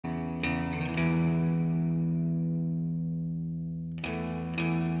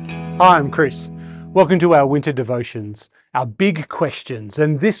Hi, I'm Chris. Welcome to our winter devotions, our big questions.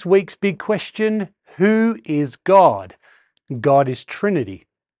 And this week's big question, who is God? God is Trinity.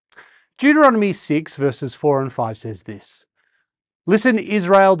 Deuteronomy 6 verses 4 and 5 says this: Listen,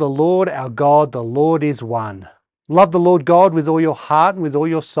 Israel, the Lord our God, the Lord is one. Love the Lord God with all your heart and with all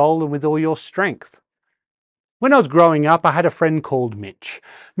your soul and with all your strength. When I was growing up, I had a friend called Mitch.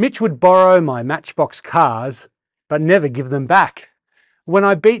 Mitch would borrow my Matchbox cars, but never give them back. When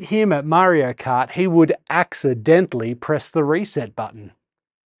I beat him at Mario Kart, he would accidentally press the reset button.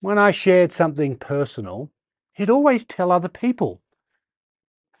 When I shared something personal, he'd always tell other people.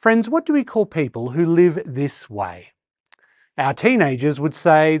 Friends, what do we call people who live this way? Our teenagers would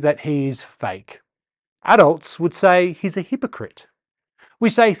say that he's fake. Adults would say he's a hypocrite. We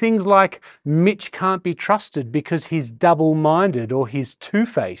say things like, Mitch can't be trusted because he's double-minded or he's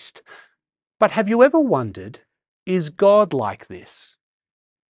two-faced. But have you ever wondered, is God like this?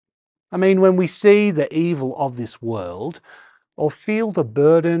 I mean, when we see the evil of this world, or feel the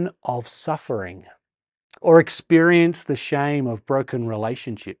burden of suffering, or experience the shame of broken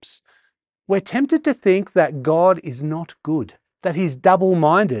relationships, we're tempted to think that God is not good, that he's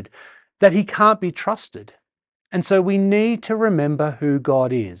double-minded, that he can't be trusted. And so we need to remember who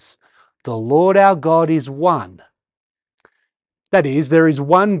God is. The Lord our God is one. That is, there is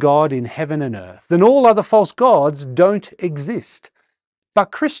one God in heaven and earth, and all other false gods don't exist. But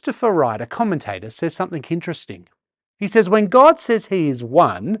Christopher Wright, a commentator, says something interesting. He says when God says he is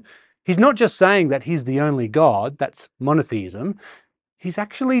one, he's not just saying that he's the only God, that's monotheism, he's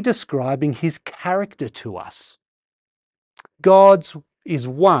actually describing his character to us. God's is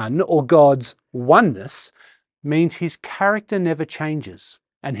one, or God's oneness, means his character never changes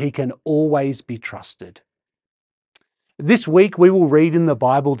and he can always be trusted. This week we will read in the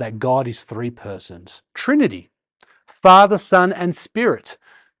Bible that God is three persons, Trinity, Father, Son, and Spirit.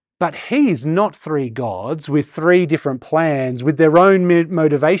 But he's not three gods with three different plans, with their own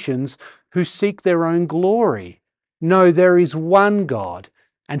motivations, who seek their own glory. No, there is one God,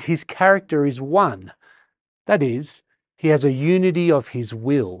 and his character is one. That is, he has a unity of his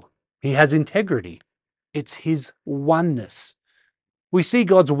will. He has integrity. It's his oneness. We see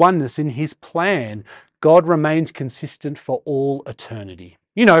God's oneness in his plan. God remains consistent for all eternity.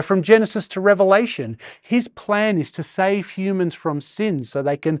 You know, from Genesis to Revelation, his plan is to save humans from sin so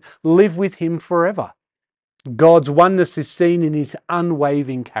they can live with him forever. God's oneness is seen in his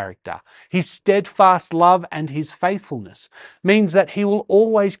unwavering character. His steadfast love and his faithfulness means that he will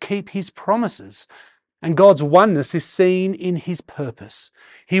always keep his promises. And God's oneness is seen in his purpose.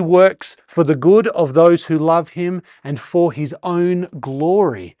 He works for the good of those who love him and for his own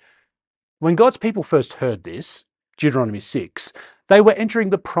glory. When God's people first heard this, Deuteronomy 6, they were entering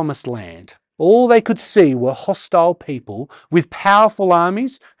the promised land. All they could see were hostile people with powerful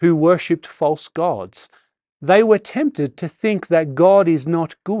armies who worshipped false gods. They were tempted to think that God is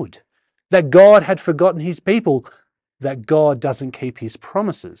not good, that God had forgotten his people, that God doesn't keep his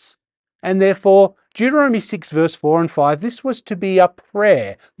promises. And therefore, Deuteronomy 6 verse 4 and 5, this was to be a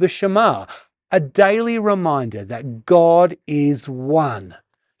prayer, the Shema, a daily reminder that God is one.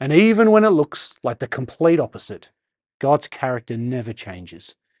 And even when it looks like the complete opposite, God's character never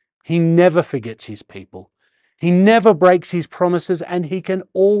changes. He never forgets his people. He never breaks his promises, and he can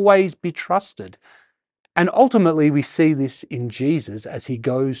always be trusted. And ultimately, we see this in Jesus as he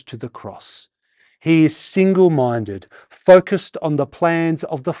goes to the cross. He is single-minded, focused on the plans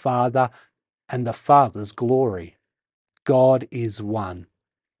of the Father and the Father's glory. God is one.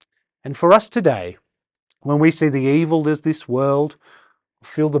 And for us today, when we see the evil of this world,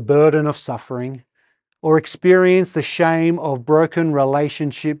 feel the burden of suffering, or experience the shame of broken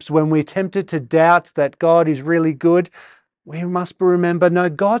relationships, when we're tempted to doubt that God is really good, we must remember, no,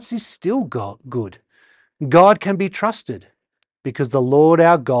 God's is still good. God can be trusted because the Lord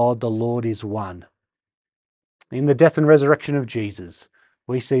our God, the Lord is one. In the death and resurrection of Jesus,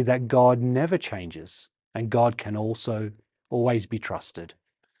 we see that God never changes and God can also always be trusted.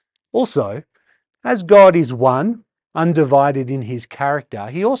 Also, as God is one, undivided in his character,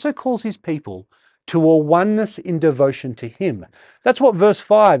 he also calls his people to a oneness in devotion to him. That's what verse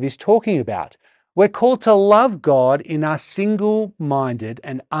 5 is talking about. We're called to love God in a single-minded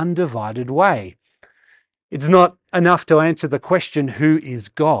and undivided way. It's not enough to answer the question, who is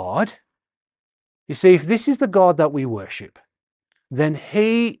God? You see, if this is the God that we worship, then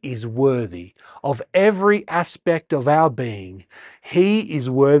he is worthy of every aspect of our being. He is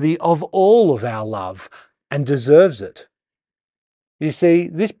worthy of all of our love and deserves it. You see,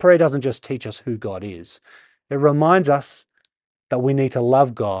 this prayer doesn't just teach us who God is. It reminds us that we need to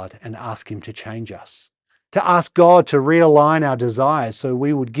love God and ask him to change us. to ask God to realign our desires so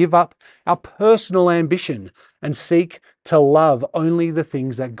we would give up our personal ambition and seek to love only the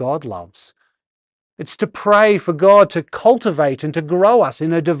things that God loves. It's to pray for God to cultivate and to grow us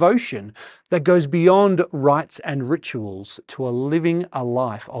in a devotion that goes beyond rites and rituals to living a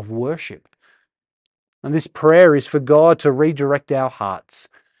life of worship. And this prayer is for God to redirect our hearts,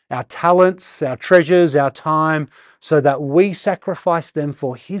 our talents, our treasures, our time, so that we sacrifice them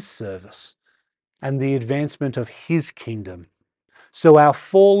for His service and the advancement of His kingdom. So our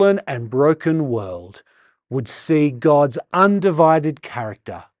fallen and broken world would see God's undivided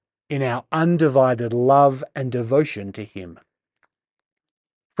character in our undivided love and devotion to Him.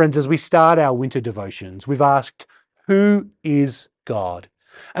 Friends, as we start our winter devotions, we've asked, who is God?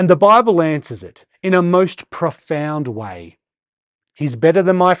 And the Bible answers it in a most profound way. He's better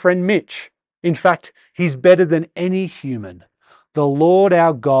than my friend Mitch. In fact, He's better than any human. The Lord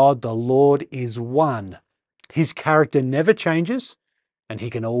our God, the Lord is one. His character never changes, and He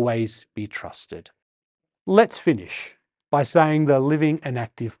can always be trusted. Let's finish by saying the living and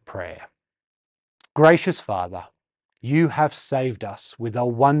active prayer. Gracious Father, You have saved us with a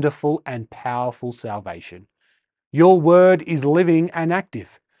wonderful and powerful salvation. Your word is living and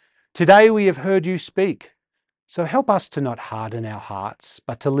active. Today we have heard You speak, so help us to not harden our hearts,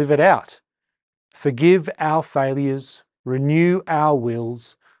 but to live it out. Forgive our failures, renew our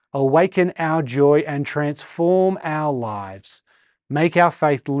wills, awaken our joy and transform our lives. Make our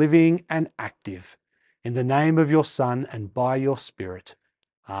faith living and active. In the name of Your Son and by Your Spirit.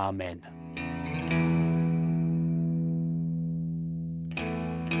 Amen.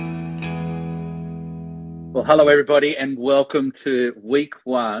 Well, hello everybody, and welcome to week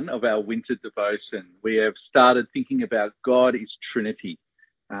 1 of our winter devotion. We have started thinking about God is Trinity.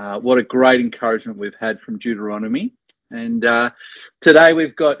 What a great encouragement we've had from Deuteronomy. And today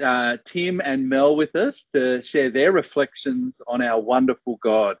we've got Tim and Mel with us to share their reflections on our wonderful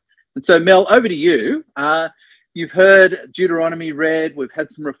God. And so, Mel, over to you. You've heard Deuteronomy read. We've had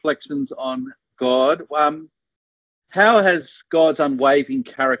some reflections on God. How has God's unwavering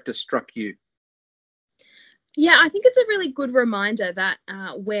character struck you? Yeah, I think it's a really good reminder that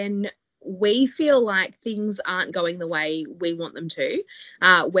when we feel like things aren't going the way we want them to,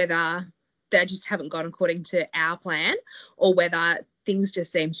 whether they just haven't gone according to our plan or whether things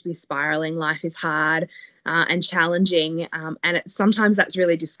just seem to be spiraling, life is hard and challenging, and sometimes that's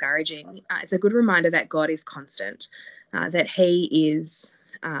really discouraging. It's a good reminder that God is constant, that He is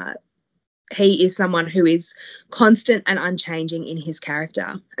someone who is constant and unchanging in His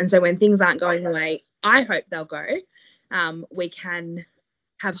character. And so when things aren't going the way I hope they'll go, we can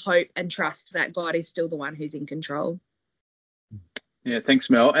have hope and trust that God is still the one who's in control. Yeah, thanks,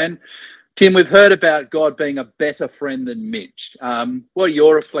 Mel. And Tim, we've heard about God being a better friend than Mitch. What are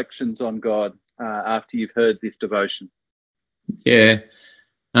your reflections on God after you've heard this devotion? Yeah.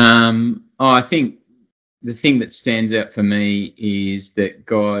 I think the thing that stands out for me is that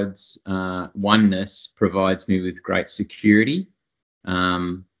God's oneness provides me with great security.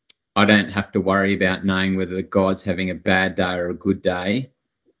 I don't have to worry about knowing whether God's having a bad day or a good day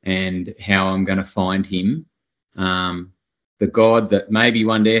and how I'm going to find Him. The God that maybe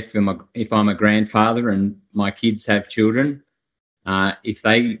one day if I'm a grandfather and my kids have children, if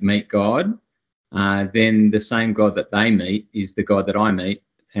they meet God, then the same God that they meet is the God that I meet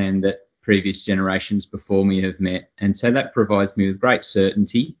and that previous generations before me have met. And so that provides me with great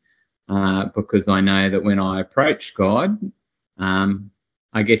certainty because I know that when I approach God,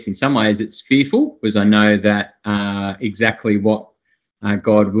 I guess in some ways it's fearful because I know that exactly what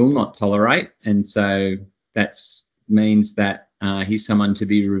God will not tolerate. And so that means that He's someone to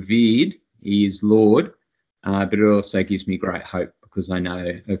be revered. He is Lord, but it also gives me great hope because I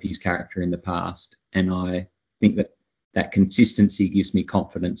know of His character in the past. And I think that consistency gives me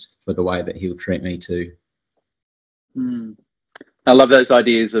confidence for the way that He'll treat me too. I love those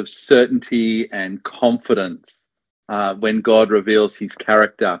ideas of certainty and confidence when God reveals His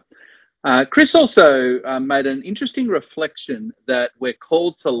character. Chris also made an interesting reflection that we're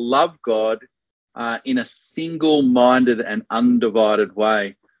called to love God in a single-minded and undivided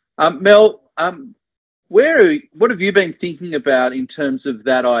way. Mel, what have you been thinking about in terms of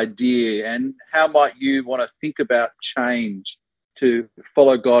that idea, and how might you want to think about change to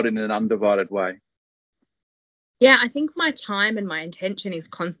follow God in an undivided way? Yeah, I think my time and my intention is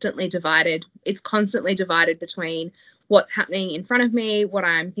constantly divided. It's constantly divided between what's happening in front of me, what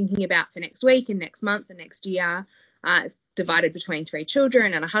I'm thinking about for next week and next month and next year, It's divided between 3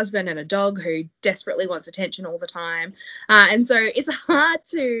 children and a husband and a dog who desperately wants attention all the time. And so it's hard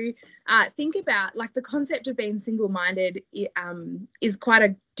to think about, like, the concept of being single-minded is quite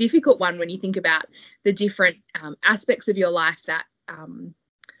a difficult one when you think about the different aspects of your life that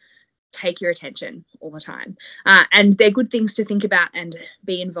take your attention all the time. And they're good things to think about and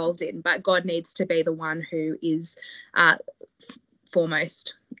be involved in, but God needs to be the one who is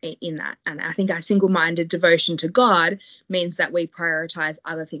foremost in that. And I think our single-minded devotion to God means that we prioritize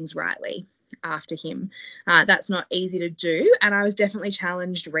other things rightly after him. That's not easy to do, and I was definitely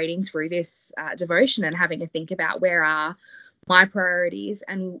challenged reading through this devotion and having to think about where are my priorities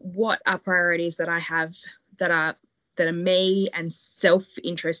and what are priorities that I have that are me and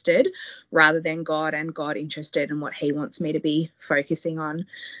self-interested rather than God and God interested and what he wants me to be focusing on.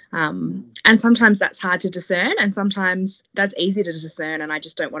 And sometimes that's hard to discern, and sometimes that's easy to discern, and I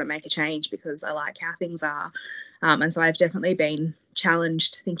just don't want to make a change because I like how things are. And so I've definitely been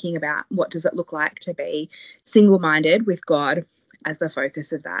challenged thinking about what does it look like to be single-minded with God as the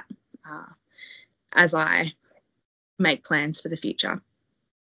focus of that as I make plans for the future.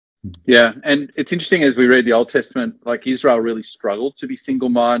 Yeah, and it's interesting as we read the Old Testament, like Israel really struggled to be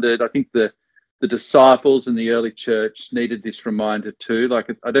single-minded. I think the disciples in the early church needed this reminder too.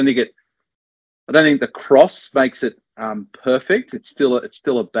 Like, I don't think the cross makes it perfect. It's still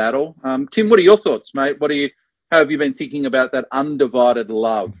a battle. Tim, what are your thoughts, mate? How have you been thinking about that undivided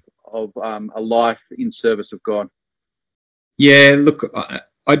love of a life in service of God? Yeah, look,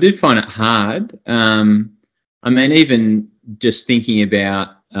 I do find it hard. I mean, even just thinking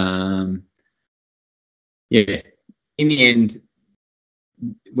about, in the end,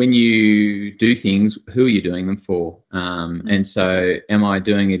 when you do things, who are you doing them for? And so am I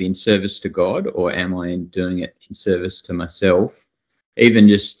doing it in service to God, or am I doing it in service to myself? Even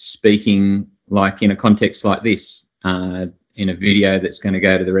just speaking, like in a context like this, in a video that's going to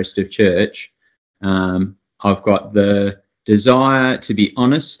go to the rest of church, I've got the desire to be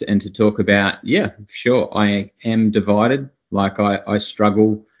honest and to talk about, yeah, sure, I am divided. Like I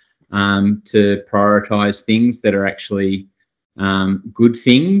struggle to prioritize things that are actually good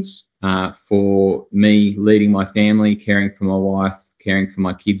things for me, leading my family, caring for my wife, caring for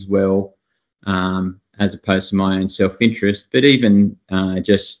my kids well, as opposed to my own self-interest. But even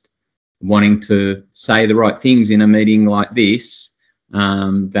just wanting to say the right things in a meeting like this,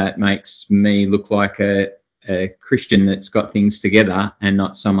 that makes me look like a Christian that's got things together and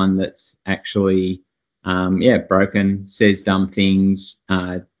not someone that's actually broken, says dumb things,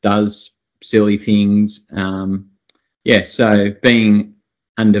 does silly things. So being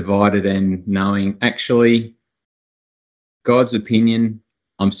undivided and knowing actually God's opinion,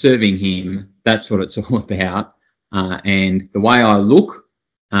 I'm serving him, that's what it's all about. And the way I look,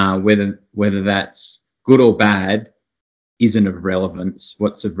 whether that's good or bad, isn't of relevance.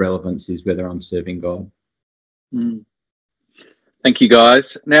 What's of relevance is whether I'm serving God. Thank you,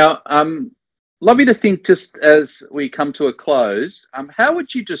 guys. Now, love you to think, just as we come to a close, how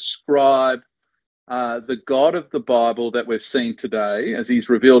would you describe the God of the Bible that we've seen today, as he's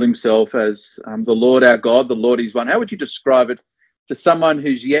revealed himself as the Lord our God, the Lord is one? How would you describe it to someone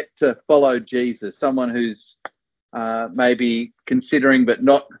who's yet to follow Jesus, someone who's maybe considering but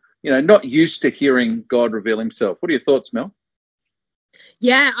not used to hearing God reveal himself? What are your thoughts, Mel?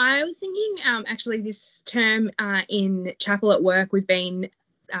 Yeah, I was thinking actually this term in chapel at work, we've been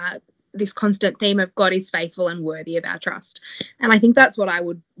this constant theme of God is faithful and worthy of our trust. And I think that's what I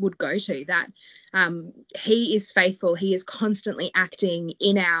would go to, that he is faithful. He is constantly acting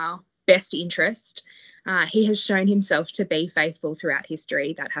in our best interest. He has shown himself to be faithful throughout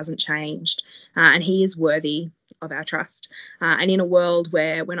history. That hasn't changed. And he is worthy of our trust. And in a world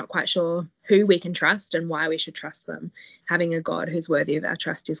where we're not quite sure who we can trust and why we should trust them, having a God who's worthy of our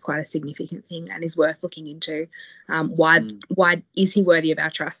trust is quite a significant thing and is worth looking into. Why is he worthy of our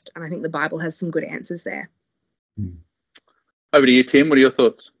trust? And I think the Bible has some good answers there. Over to you, Tim. What are your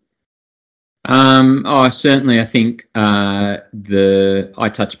thoughts? Certainly, I think I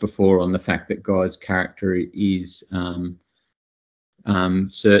touched before on the fact that God's character is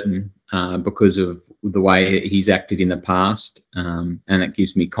certain because of the way he's acted in the past, and it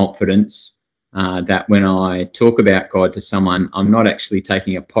gives me confidence that when I talk about God to someone, I'm not actually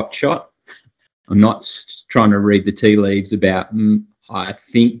taking a pot shot. I'm not trying to read the tea leaves about I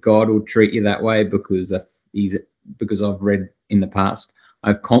think God will treat you that way because I've read in the past. I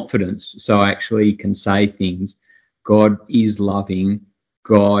have confidence, so I actually can say things. God is loving.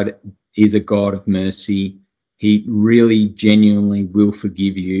 God is a God of mercy. He really genuinely will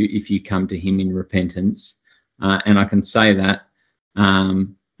forgive you if you come to him in repentance. And I can say that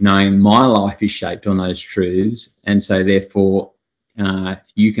knowing my life is shaped on those truths, and so therefore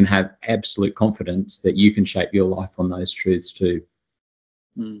you can have absolute confidence that you can shape your life on those truths too.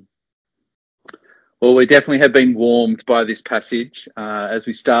 Well, we definitely have been warmed by this passage as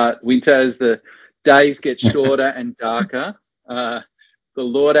we start winter, as the days get shorter and darker. The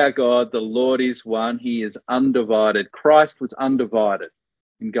Lord our God, the Lord is one. He is undivided. Christ was undivided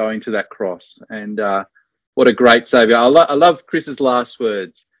in going to that cross. And what a great Saviour. I love Chris's last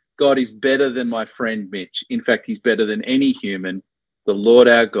words. God is better than my friend Mitch. In fact, he's better than any human. The Lord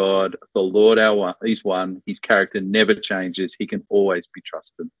our God, the Lord our one, he's one. His character never changes. He can always be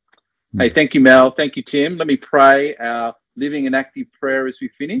trusted. Hey, thank you, Mel. Thank you, Tim. Let me pray our living and active prayer as we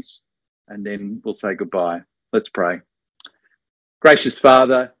finish, and then we'll say goodbye. Let's pray. Gracious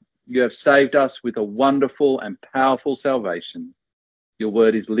Father, you have saved us with a wonderful and powerful salvation. Your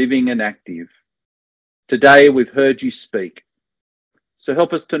word is living and active. Today we've heard you speak. So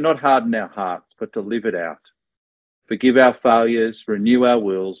help us to not harden our hearts, but to live it out. Forgive our failures, renew our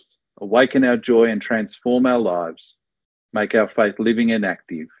wills, awaken our joy and transform our lives. Make our faith living and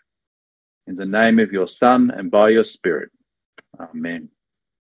active. In the name of your Son and by your Spirit. Amen.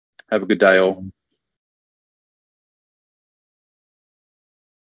 Have a good day all.